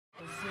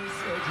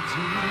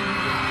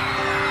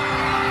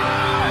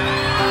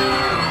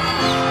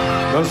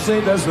Não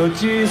sei das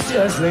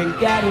notícias, nem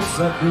quero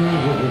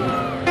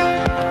saber.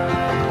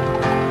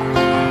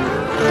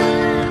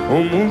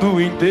 O mundo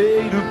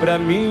inteiro pra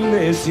mim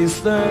nesse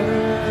instante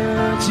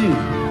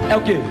é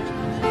o quê?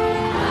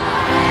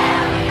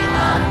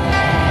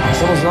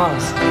 Somos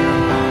nós.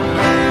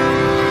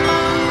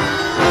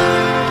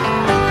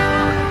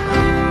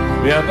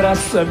 Me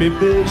abraça, me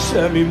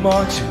beija, me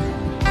morde,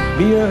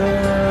 me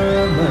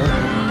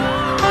ama.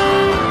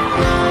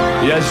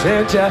 E a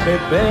gente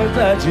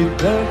arrebenta de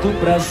tanto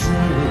prazer.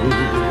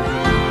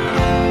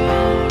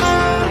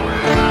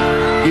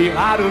 Que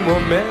raro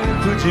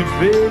momento de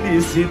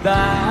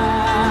felicidade.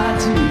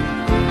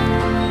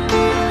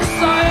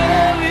 Só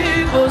eu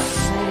e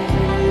você.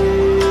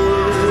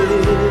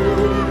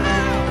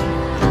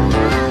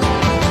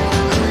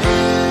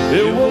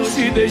 Eu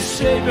hoje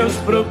deixei meus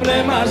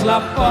problemas lá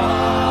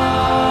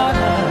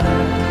fora.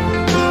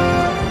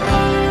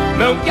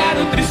 Não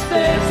quero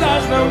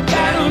tristezas, não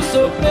quero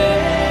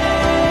sofrer.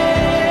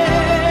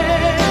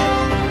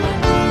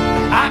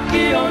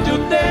 Aqui onde o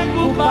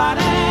tempo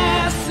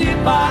parece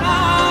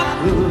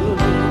parado,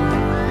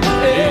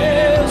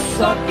 eu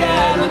só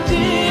quero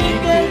te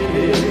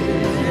querer.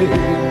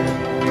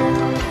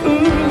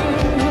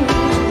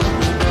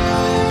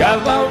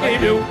 Cavalga em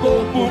meu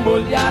corpo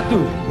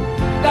molhado,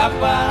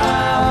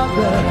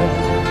 cavalga,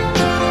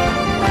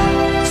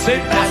 sem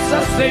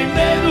pressa, sem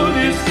medo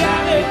de se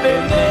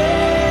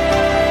arrepender.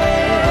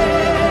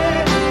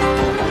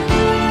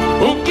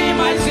 O que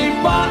mais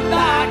importa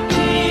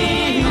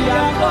aqui e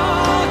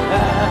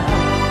agora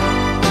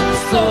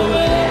sou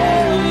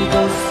eu e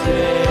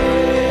você.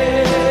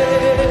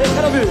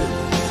 Quero ouvir.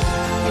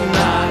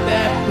 Nada é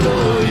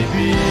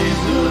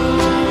proibido,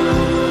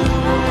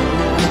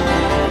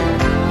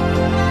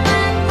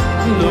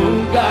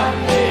 nunca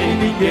amei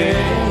ninguém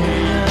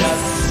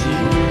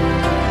assim.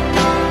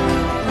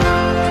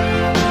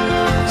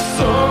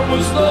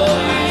 Somos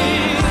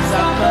dois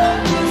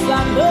amantes,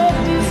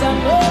 amantes,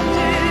 amantes.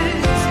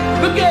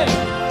 Do quê?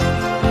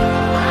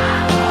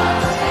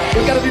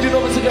 Eu quero ouvir de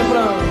novo esse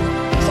refrão.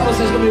 Só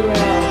vocês comigo, né?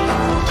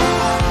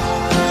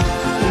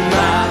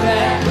 Nada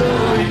é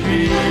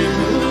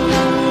proibido,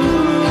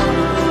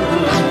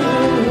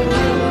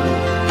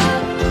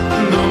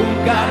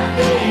 nunca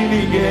amei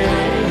ninguém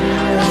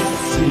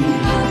assim.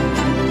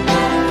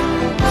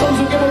 Somos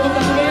o que?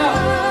 Botucatu bem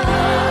alto.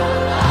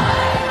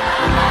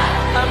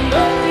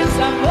 Amantes,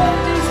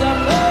 amantes,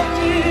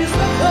 amantes,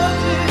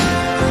 amantes,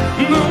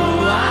 no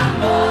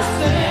amor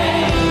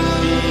sem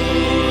fim.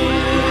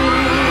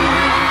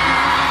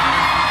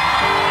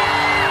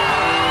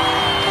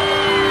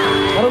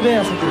 Quero ver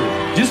essa aqui.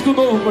 Disco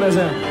novo, por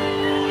exemplo.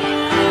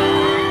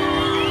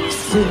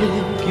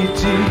 Sei que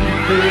te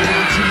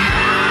perdi.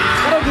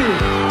 Quero ouvir.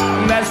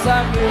 Dessa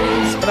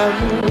vez pra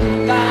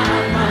nunca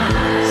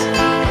mais.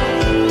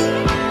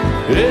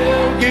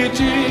 Eu que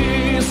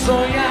te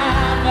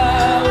sonhava,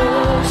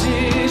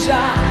 hoje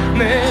já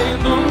nem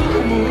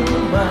durmo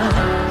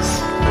mais.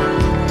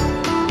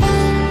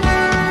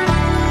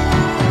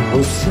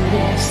 Você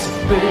se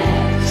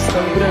fez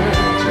tão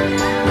grande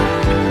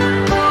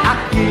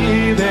aqui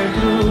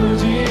dentro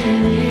de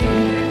mim.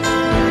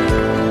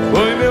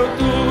 Foi meu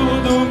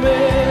tudo,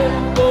 meu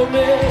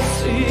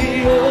começo, e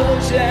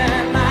hoje é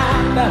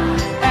nada,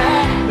 é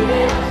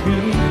meu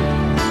fim.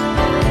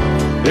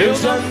 Eu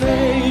já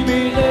nem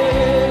me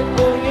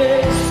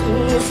reconheço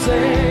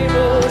sem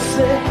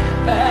você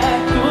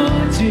perto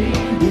de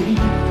mim.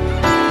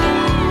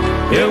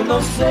 Eu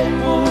não sei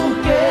por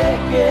que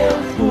eu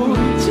fui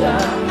te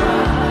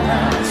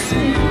amar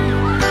assim.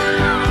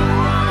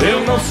 Eu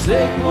não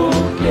sei por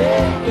que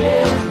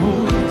eu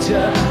fui te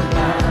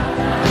amar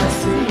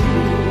assim.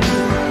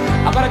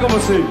 Agora é com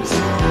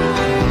vocês.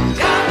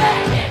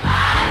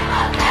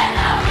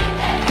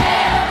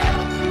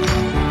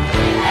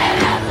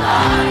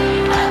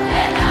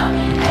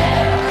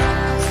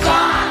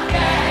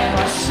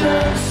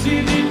 Chance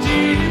de te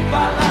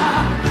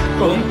falar,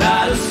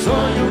 contar o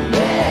sonho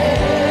meu.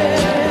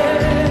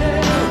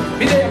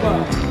 Me dê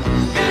agora.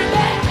 Me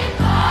dê de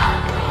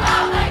corpo,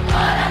 alma e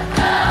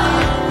coração.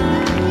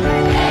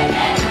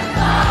 Peguei no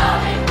sol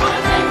e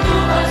pus em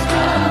tuas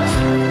mãos.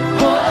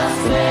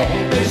 Você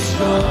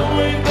deixou,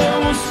 então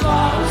o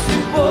sol se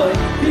foi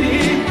e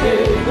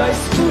veio a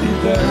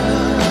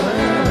escuridão.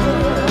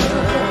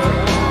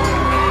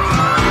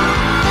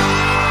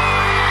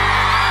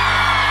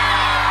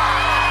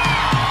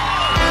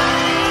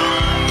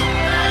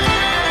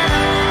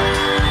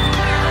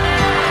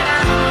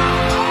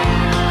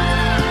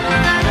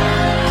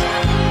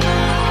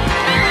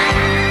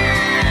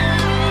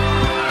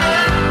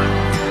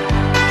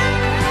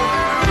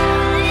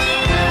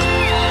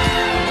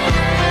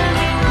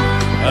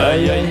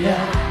 Ai, ai,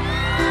 ai,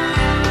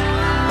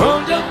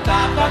 onde eu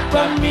tava com a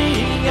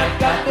minha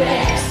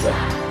cabeça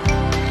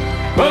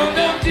quando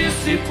eu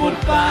disse por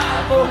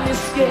favor me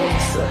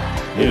esqueça?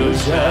 Eu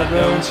já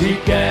não te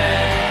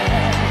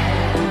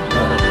quero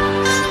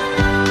mais.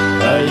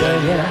 Ai,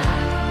 ai, ai,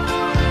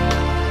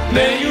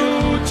 nem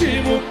o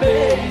último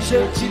beijo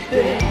eu te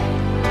dei.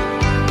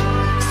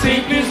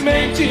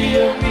 Simplesmente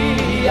eu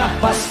me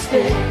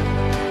afastei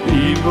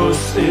e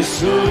você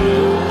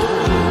chorou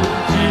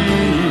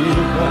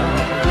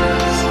demais.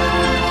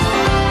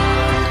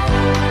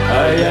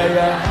 Ai, ai,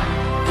 ai.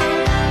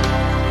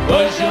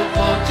 Hoje eu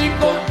vou te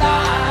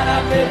contar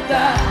a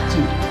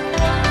verdade.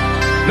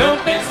 Não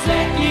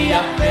pensei que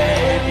a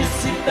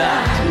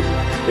felicidade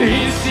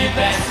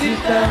estivesse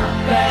tão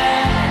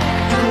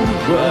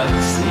perto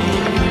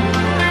assim.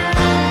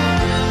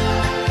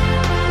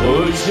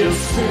 Hoje eu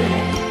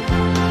sei,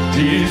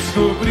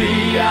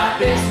 descobri a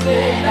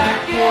besteira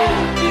que eu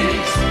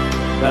fiz.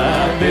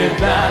 Na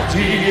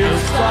verdade eu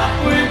só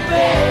fui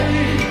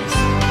feliz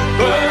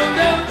quando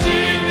eu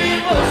tive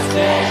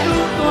você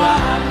junto a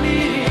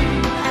mim.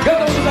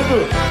 Canta, Botucatu!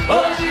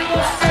 Hoje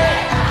você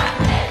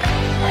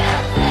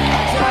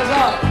mais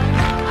alto.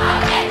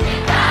 Alguém te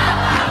dá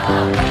o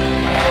amor que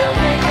eu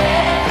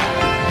ganhei.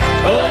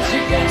 Hoje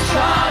quem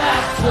chora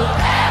sou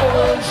eu.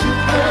 Hoje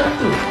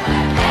canto,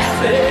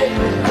 sei o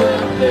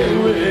quanto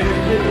eu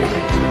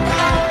errei.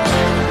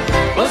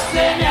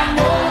 Você me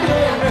amou,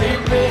 eu nem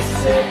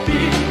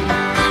percebi.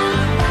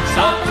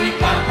 Só fui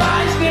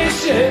capaz de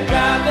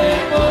enxergar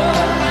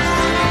depois.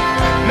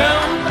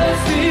 Não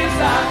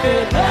precisa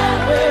perdão,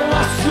 eu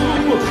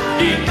assumo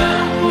que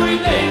não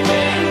cuidei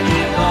bem de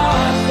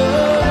nós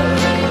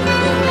dois.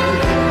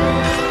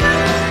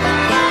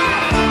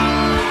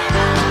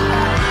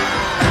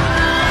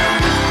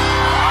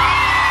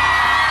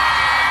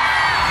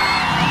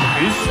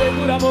 Me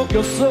segura, amor, que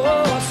eu sou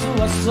a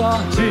sua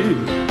sorte.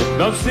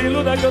 Não se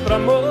iluda que outro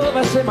amor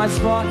vai ser mais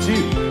forte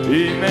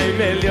e nem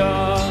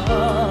melhor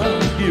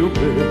que o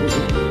meu.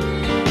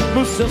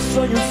 No seu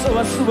sonho sou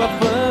a sua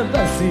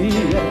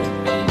fantasia,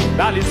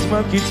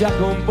 talismã que te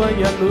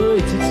acompanha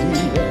noite e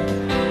dia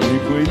e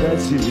cuida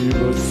de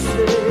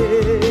você.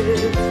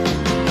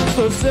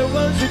 Sou seu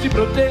anjo, te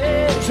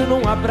protejo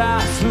num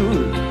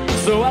abraço.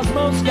 Sou as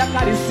mãos que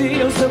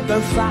acariciam seu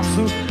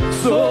cansaço.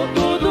 Sou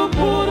tudo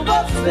por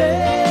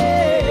você.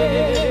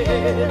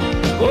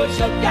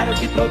 Hoje eu quero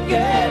que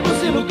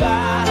troquemos de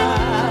lugar.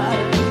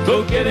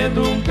 Tô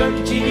querendo um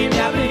cantinho me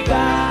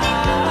abrigar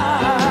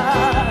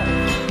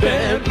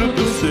dentro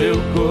do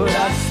seu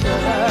coração.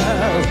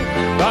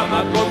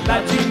 Toma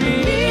conta de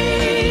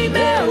mim,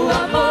 meu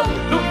amor,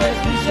 do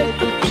mesmo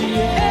jeito que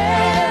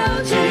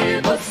eu de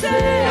você.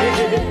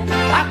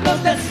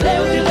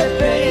 Aconteceu de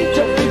repente,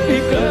 eu fui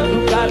ficando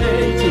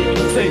carente,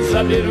 sem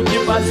saber o que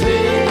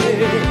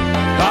fazer.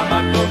 Toma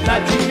conta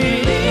de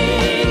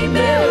mim,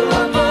 meu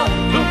amor,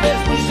 do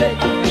mesmo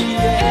jeito que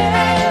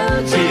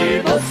eu de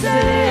você.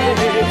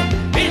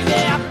 Me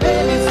dê a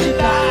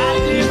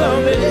felicidade, não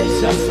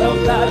deixe a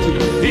saudade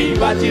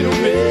invadir o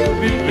meu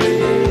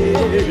viver.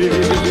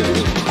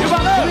 E o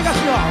valor, liga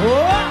assim, ó.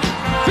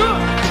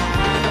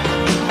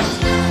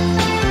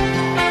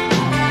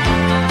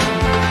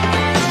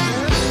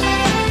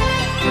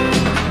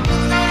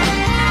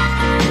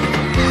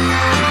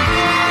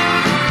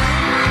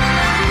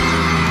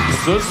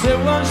 Sou seu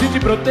anjo, te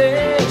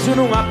protejo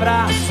num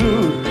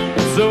abraço.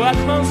 Sou as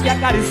mãos que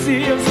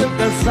acariciam seu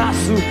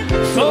cansaço.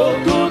 Sou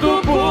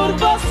tudo por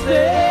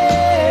você.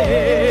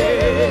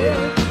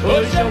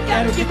 Hoje eu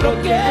quero que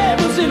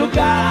troquemos de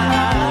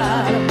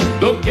lugar.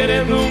 Tô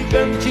querendo um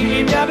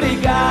cantinho me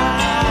abrigar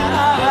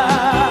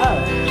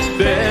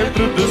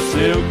dentro do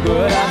seu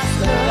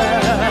coração.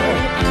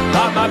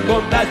 Toma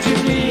conta de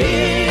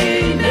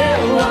mim,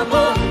 meu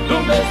amor, do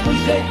mesmo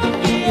jeito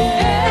que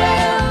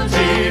eu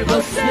de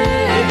você.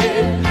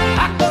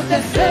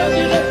 Aconteceu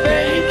de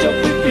repente, eu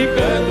fui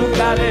ficando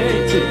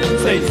carente,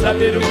 sem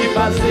saber o que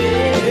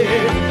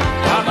fazer.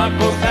 Toma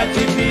conta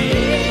de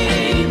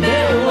mim,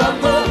 meu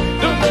amor,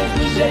 do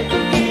mesmo jeito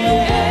que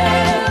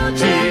eu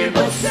de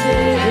você.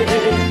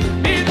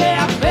 Me dê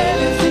a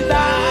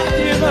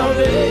felicidade, não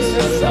deixe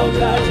a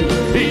saudade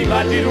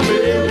invadir o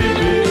meu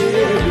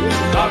viver.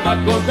 Toma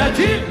conta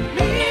de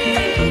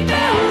mim,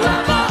 meu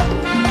amor,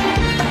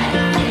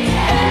 que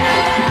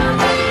eu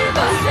de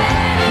você.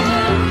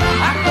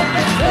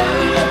 Aconteceu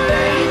de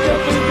repente, eu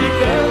fui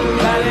ficando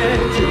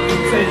carente,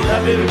 sem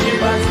saber o que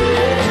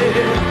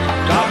fazer.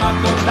 Toma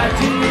conta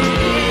de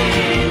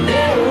mim,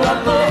 meu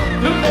amor,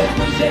 do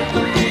mesmo jeito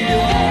que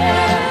eu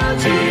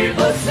de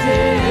você.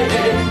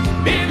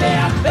 Me dê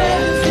a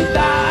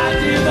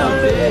felicidade, não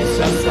deixe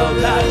a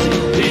saudade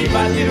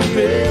invadir o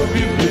meu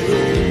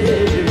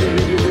viver.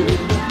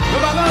 Meu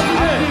balanço,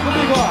 vem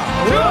comigo, ó.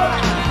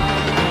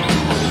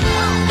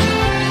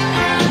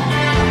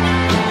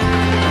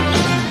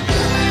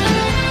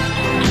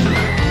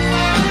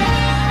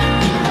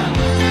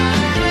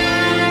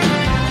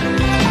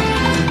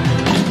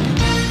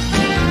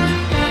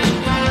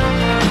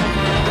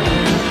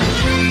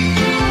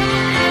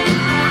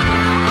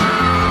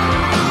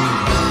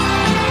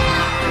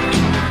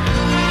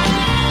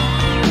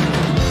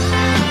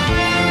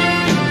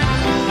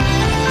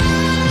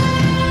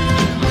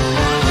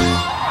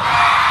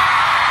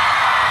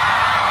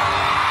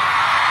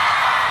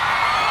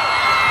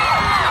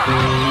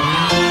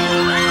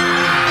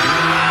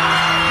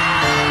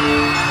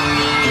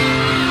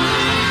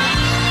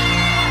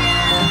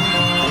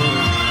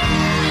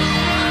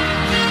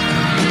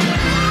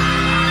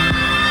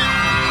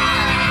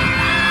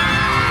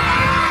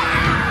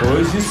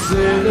 Hoje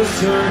cedo eu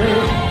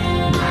chorei,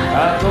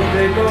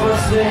 acordei com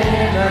você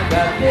na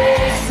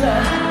cabeça.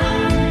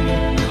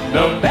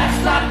 Não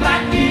peça pra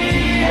que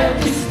eu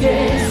te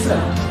esqueça,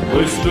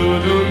 pois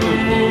tudo no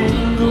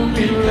mundo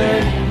me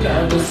lembra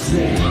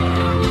você.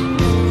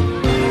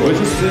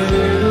 Hoje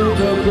cedo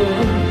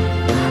tocou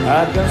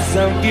a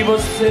canção que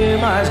você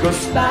mais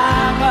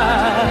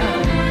gostava.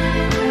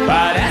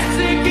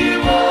 Parece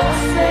que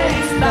você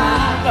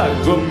estava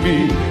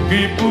comigo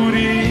e por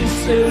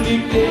isso eu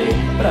liguei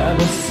pra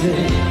você.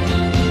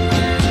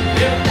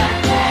 Eu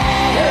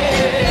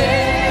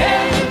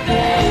tentei,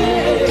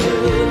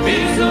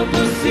 fiz o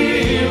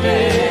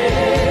possível,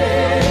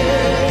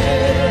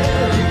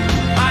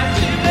 mas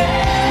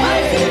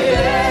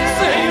viver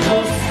sem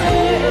você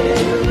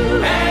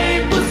é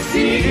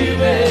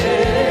impossível.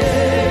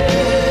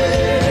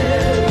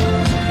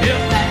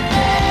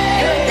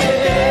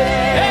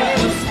 Eu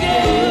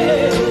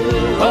busquei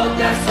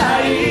outra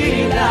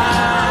saída,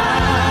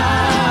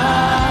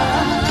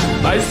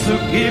 mas o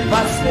que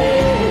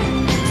passei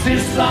se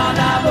só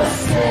dá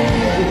você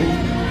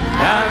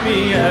na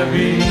minha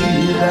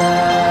vida.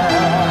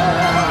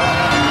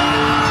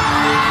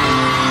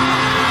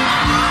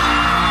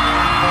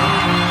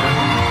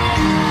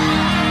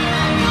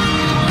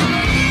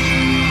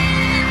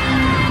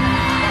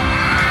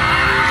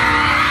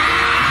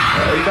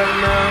 Ainda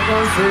não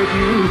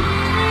consegui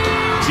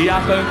te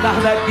arrancar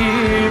daqui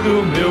do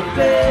meu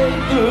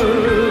peito.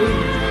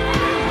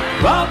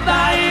 Volta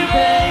e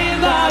vem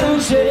dar um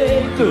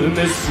jeito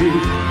nesse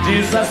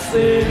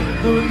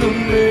desacerto no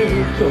meu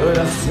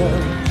coração.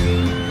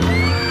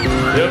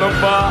 Eu não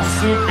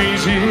posso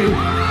fingir,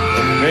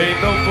 nem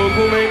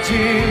tampouco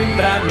mentir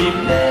pra mim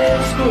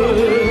mesmo.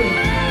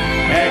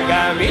 É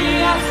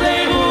caminhar sem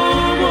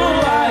rumo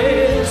a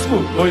esmo,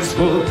 pois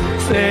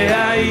você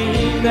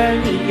ainda é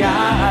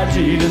minha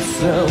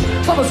direção.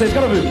 Só vocês,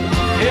 quero ouvir.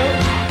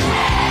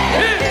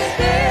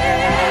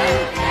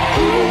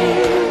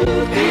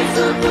 Fiz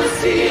o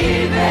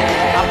possível.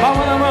 A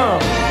palma na mão.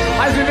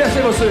 Mas viver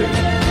sem você.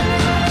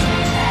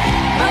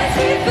 Mas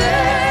viver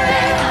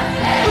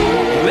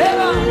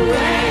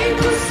é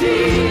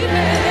impossível.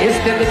 Esse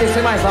tempo tem que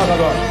ser mais alto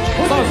agora.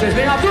 Só vocês,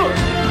 vem lá tudo.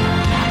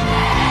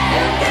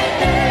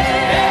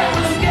 Eu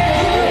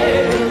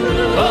busquei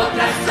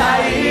outra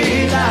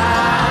saída,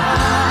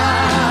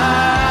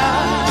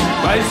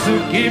 mas o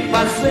que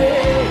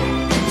fazer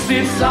se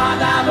só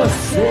dá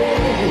você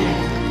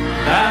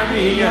na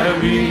minha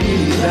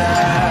vida?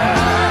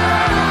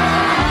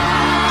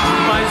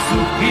 Mas o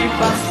que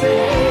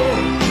fazer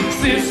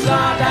se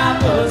só dá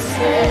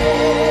você?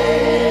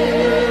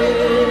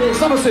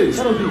 Só vocês,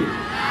 quero ouvir.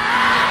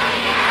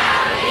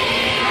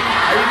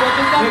 Aí,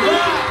 Botucatu.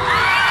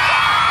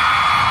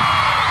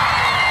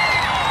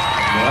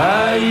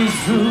 Mas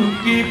o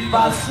que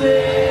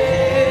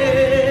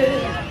fazer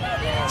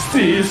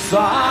se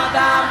só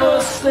dá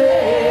vocês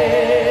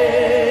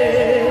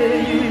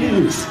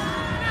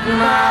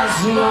nas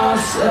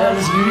nossas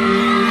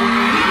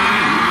vidas?